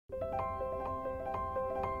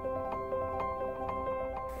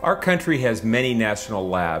Our country has many national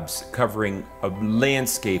labs covering a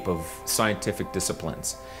landscape of scientific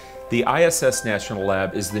disciplines. The ISS National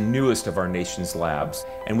Lab is the newest of our nation's labs,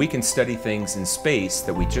 and we can study things in space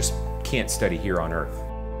that we just can't study here on Earth.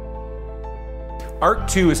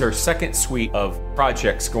 ARK2 is our second suite of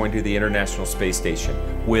projects going to the International Space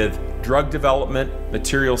Station, with drug development,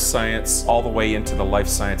 materials science, all the way into the life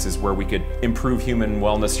sciences where we could improve human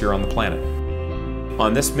wellness here on the planet.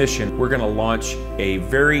 On this mission, we're going to launch a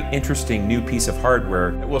very interesting new piece of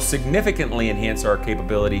hardware that will significantly enhance our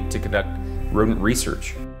capability to conduct rodent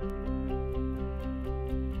research.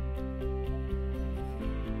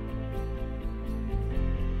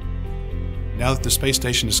 Now that the space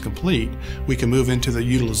station is complete, we can move into the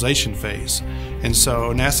utilization phase. And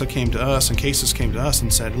so NASA came to us and CASIS came to us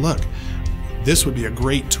and said, look, this would be a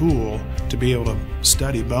great tool to be able to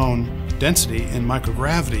study bone density in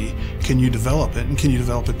microgravity. Can you develop it, and can you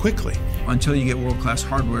develop it quickly? Until you get world-class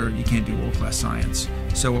hardware, you can't do world-class science.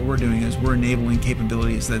 So what we're doing is we're enabling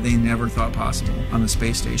capabilities that they never thought possible on the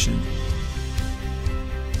space station.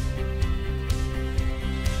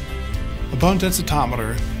 A bone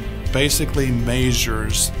densitometer basically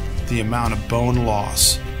measures the amount of bone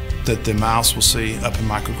loss that the mouse will see up in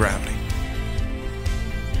microgravity.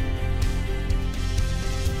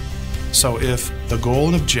 So if the goal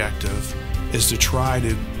and objective is to try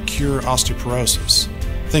to cure osteoporosis,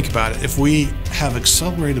 think about it. If we have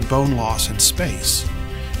accelerated bone loss in space,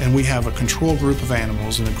 and we have a control group of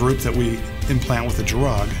animals and a group that we implant with a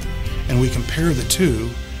drug, and we compare the two,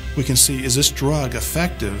 we can see, is this drug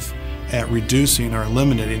effective at reducing or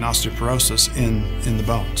eliminating osteoporosis in the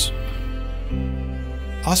bones?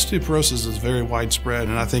 Osteoporosis is very widespread,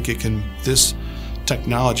 and I think this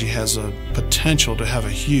technology has a potential to have a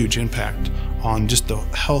huge impact on just the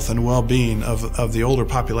health and well-being of the older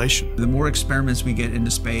population. The more experiments we get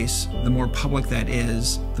into space, the more public that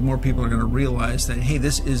is, the more people are going to realize that, hey,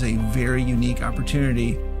 this is a very unique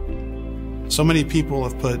opportunity. So many people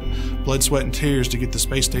have put blood, sweat, and tears to get the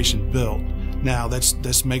space station built. Now,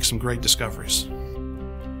 let's make some great discoveries.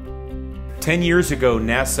 10 years ago,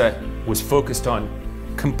 NASA was focused on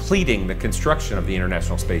completing the construction of the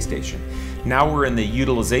International Space Station. Now we're in the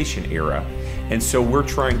utilization era, and so we're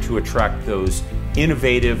trying to attract those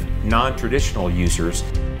innovative, non-traditional users.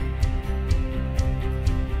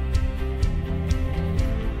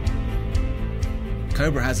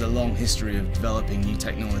 Cobra has a long history of developing new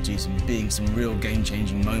technologies and being some real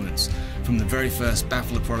game-changing moments. From the very first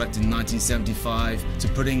baffler product in 1975 to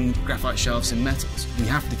putting graphite shafts in metals. We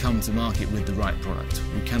have to come to market with the right product.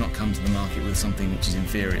 We cannot come to the market with something which is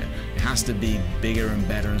inferior. It has to be bigger and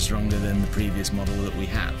better and stronger than the previous model that we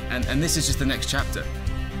have. And this is just the next chapter.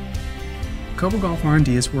 Cobra Golf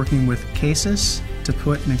R&D is working with CASIS to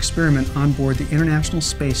put an experiment on board the International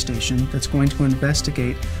Space Station that's going to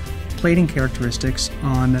investigate plating characteristics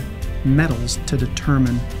on metals to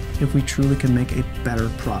determine if we truly can make a better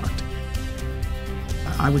product.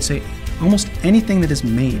 I would say almost anything that is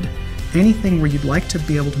made, anything where you'd like to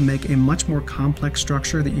be able to make a much more complex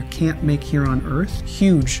structure that you can't make here on Earth,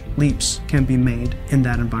 huge leaps can be made in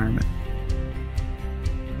that environment.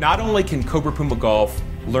 Not only can Cobra Puma Golf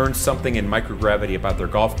learn something in microgravity about their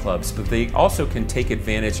golf clubs, but they also can take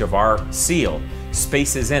advantage of our seal,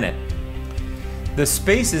 Space is in It. The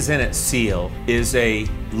Space is in It seal is a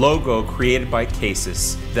logo created by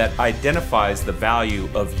CASIS that identifies the value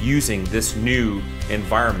of using this new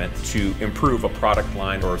environment to improve a product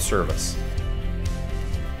line or a service.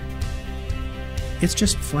 It's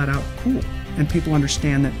just flat out cool, and people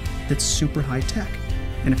understand that it's super high tech.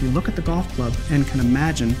 And if you look at the golf club and can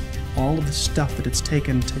imagine all of the stuff that it's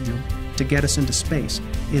taken to get us into space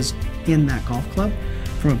is in that golf club,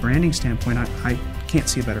 from a branding standpoint, I can't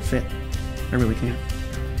see a better fit. I really can't.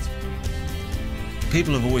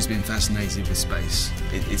 People have always been fascinated with space.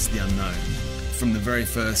 It's the unknown. From the very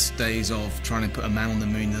first days of trying to put a man on the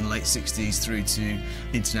moon in the late 60s through to the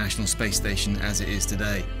International Space Station as it is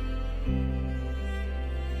today.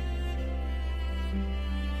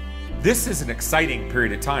 This is an exciting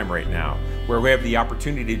period of time right now, where we have the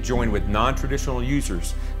opportunity to join with non-traditional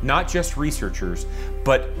users, not just researchers,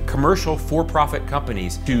 but commercial for-profit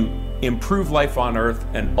companies to improve life on Earth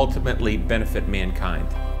and ultimately benefit mankind.